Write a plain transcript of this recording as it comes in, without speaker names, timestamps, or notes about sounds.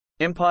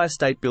Empire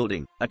State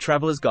Building, a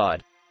traveler's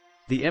guide.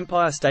 The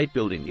Empire State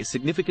Building is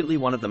significantly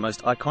one of the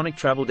most iconic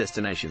travel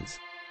destinations.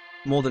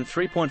 More than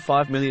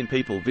 3.5 million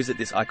people visit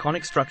this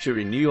iconic structure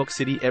in New York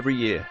City every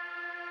year.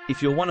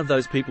 If you're one of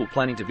those people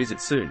planning to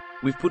visit soon,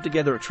 we've put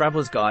together a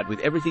traveler's guide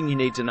with everything you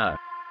need to know.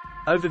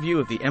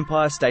 Overview of the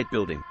Empire State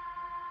Building.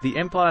 The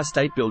Empire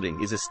State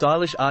Building is a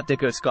stylish Art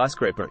Deco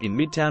skyscraper in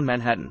Midtown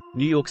Manhattan,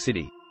 New York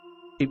City.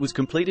 It was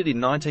completed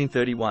in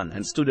 1931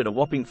 and stood at a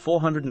whopping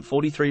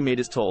 443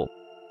 meters tall.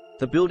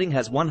 The building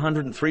has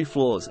 103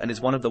 floors and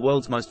is one of the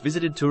world's most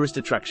visited tourist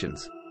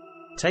attractions.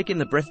 Take in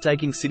the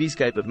breathtaking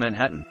cityscape of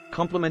Manhattan,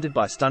 complemented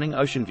by stunning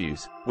ocean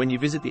views, when you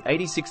visit the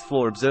 86th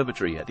floor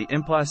observatory at the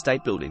Empire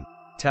State Building,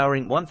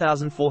 towering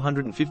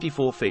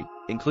 1,454 feet,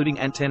 including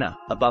antenna,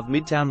 above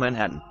Midtown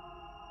Manhattan.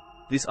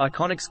 This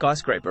iconic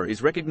skyscraper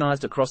is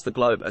recognized across the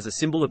globe as a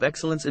symbol of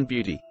excellence and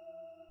beauty.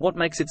 What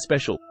makes it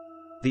special?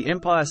 The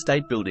Empire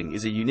State Building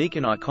is a unique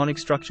and iconic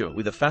structure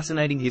with a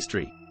fascinating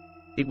history.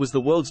 It was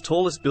the world's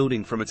tallest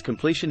building from its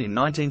completion in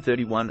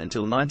 1931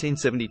 until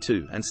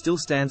 1972 and still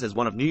stands as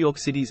one of New York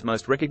City's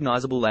most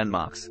recognizable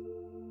landmarks.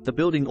 The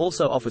building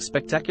also offers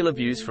spectacular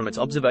views from its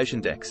observation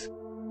decks.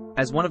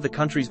 As one of the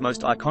country's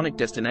most iconic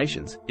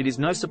destinations, it is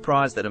no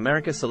surprise that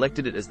America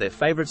selected it as their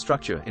favorite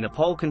structure in a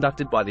poll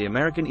conducted by the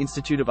American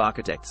Institute of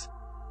Architects.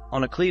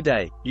 On a clear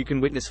day, you can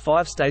witness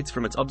 5 states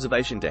from its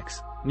observation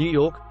decks: New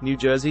York, New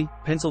Jersey,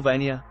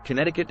 Pennsylvania,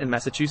 Connecticut and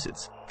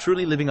Massachusetts,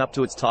 truly living up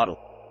to its title.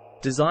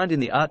 Designed in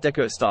the Art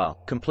Deco style,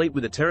 complete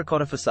with a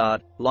terracotta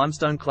facade,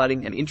 limestone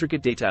cladding and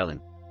intricate detailing.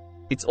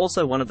 It's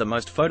also one of the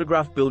most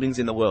photographed buildings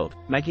in the world,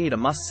 making it a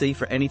must-see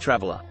for any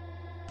traveler.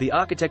 The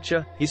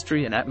architecture,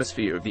 history and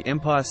atmosphere of the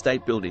Empire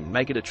State Building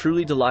make it a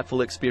truly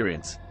delightful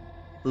experience.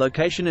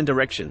 Location and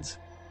directions.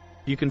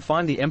 You can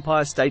find the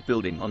Empire State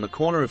Building on the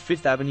corner of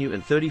 5th Avenue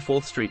and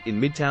 34th Street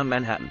in Midtown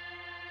Manhattan.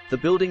 The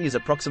building is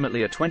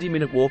approximately a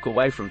 20-minute walk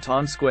away from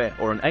Times Square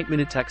or an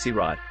 8-minute taxi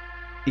ride.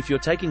 If you're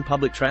taking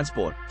public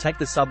transport, take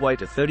the subway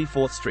to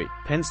 34th Street,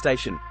 Penn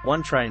Station,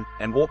 1 train,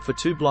 and walk for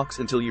 2 blocks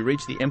until you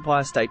reach the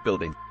Empire State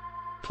Building.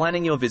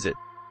 Planning your visit.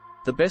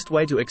 The best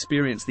way to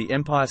experience the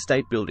Empire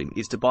State Building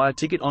is to buy a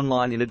ticket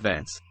online in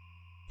advance.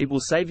 It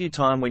will save you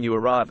time when you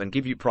arrive and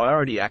give you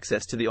priority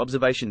access to the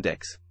observation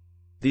decks.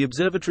 The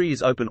observatory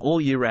is open all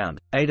year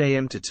round, 8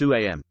 a.m. to 2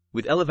 a.m.,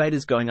 with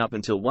elevators going up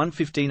until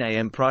 1:15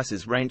 a.m.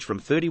 Prices range from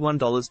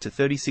 $31 to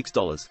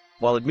 $36,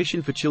 while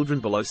admission for children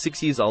below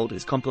 6 years old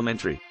is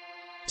complimentary.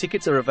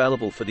 Tickets are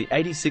available for the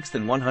 86th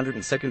and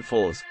 102nd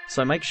floors,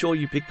 so make sure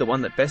you pick the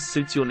one that best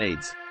suits your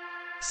needs.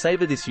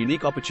 Savor this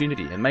unique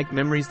opportunity and make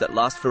memories that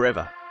last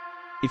forever.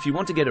 If you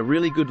want to get a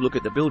really good look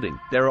at the building,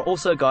 there are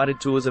also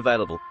guided tours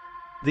available.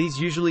 These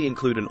usually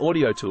include an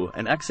audio tour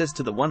and access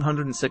to the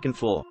 102nd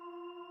floor.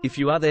 If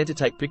you are there to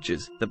take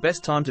pictures, the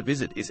best time to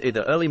visit is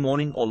either early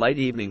morning or late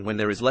evening when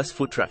there is less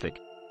foot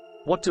traffic.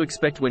 What to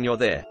expect when you're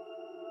there?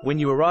 When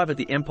you arrive at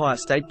the Empire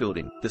State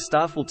Building, the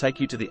staff will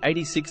take you to the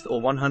 86th or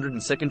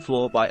 102nd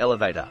floor by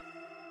elevator.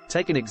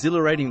 Take an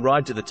exhilarating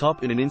ride to the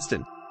top in an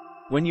instant.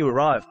 When you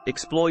arrive,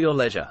 explore your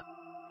leisure.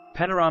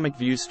 Panoramic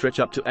views stretch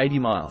up to 80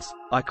 miles.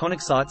 Iconic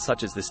sites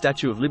such as the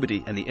Statue of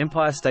Liberty and the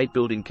Empire State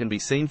Building can be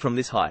seen from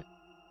this height.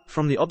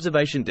 From the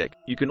observation deck,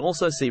 you can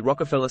also see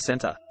Rockefeller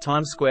Center,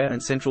 Times Square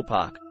and Central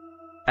Park.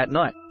 At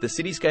night, the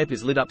cityscape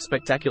is lit up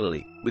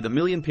spectacularly, with a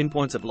million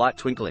pinpoints of light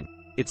twinkling.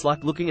 It's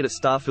like looking at a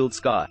star-filled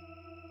sky.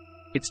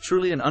 It's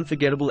truly an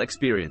unforgettable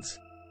experience.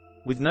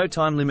 With no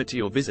time limit to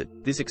your visit,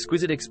 this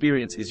exquisite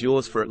experience is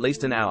yours for at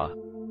least an hour.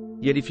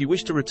 Yet if you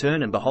wish to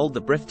return and behold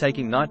the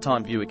breathtaking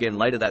nighttime view again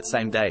later that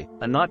same day,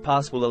 a night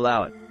pass will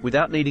allow it,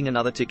 without needing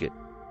another ticket.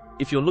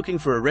 If you're looking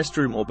for a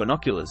restroom or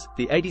binoculars,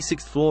 the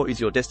 86th floor is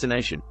your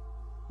destination.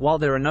 While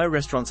there are no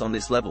restaurants on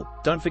this level,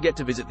 don't forget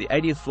to visit the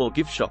 80th floor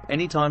gift shop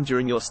anytime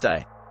during your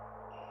stay.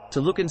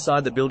 To look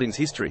inside the building's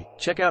history,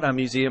 check out our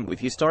museum with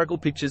historical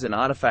pictures and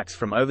artifacts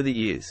from over the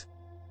years.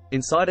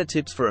 Insider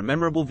tips for a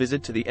memorable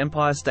visit to the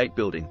Empire State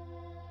Building.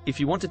 If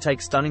you want to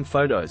take stunning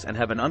photos and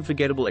have an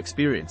unforgettable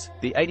experience,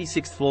 the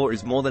 86th floor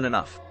is more than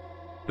enough.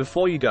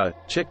 Before you go,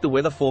 check the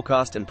weather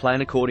forecast and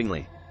plan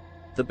accordingly.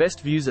 The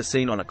best views are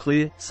seen on a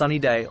clear, sunny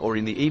day or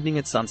in the evening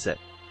at sunset.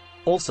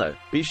 Also,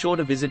 be sure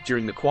to visit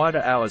during the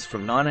quieter hours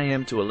from 9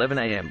 a.m. to 11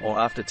 a.m. or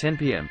after 10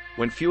 p.m.,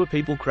 when fewer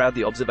people crowd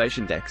the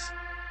observation decks.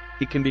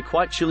 It can be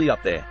quite chilly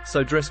up there,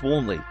 so dress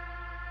warmly.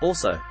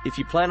 Also, if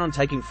you plan on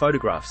taking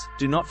photographs,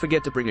 do not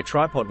forget to bring a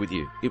tripod with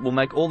you, it will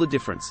make all the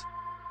difference.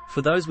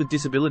 For those with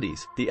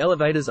disabilities, the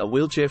elevators are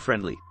wheelchair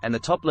friendly, and the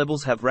top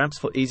levels have ramps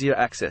for easier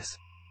access.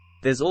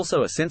 There's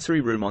also a sensory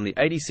room on the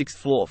 86th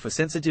floor for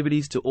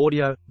sensitivities to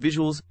audio,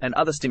 visuals, and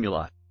other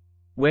stimuli.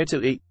 Where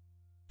to eat?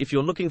 If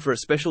you're looking for a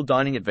special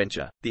dining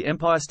adventure, the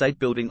Empire State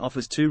Building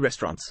offers 2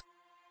 restaurants.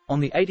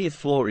 On the 80th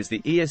floor is the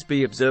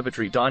ESB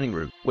Observatory Dining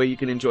Room, where you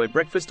can enjoy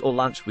breakfast or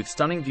lunch with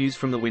stunning views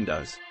from the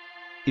windows.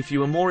 If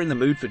you are more in the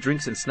mood for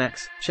drinks and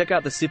snacks, check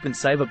out the Sip and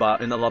Savor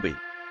Bar in the lobby.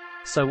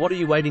 So what are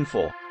you waiting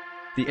for?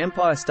 The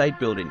Empire State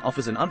Building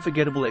offers an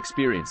unforgettable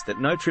experience that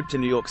no trip to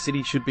New York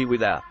City should be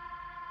without.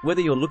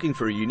 Whether you're looking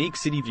for a unique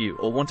city view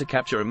or want to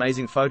capture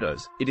amazing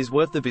photos, it is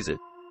worth the visit.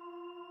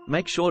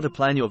 Make sure to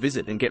plan your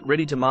visit and get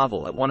ready to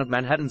marvel at one of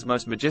Manhattan's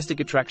most majestic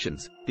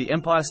attractions, the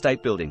Empire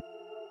State Building.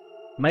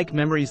 Make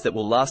memories that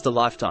will last a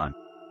lifetime.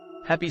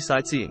 Happy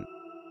sightseeing!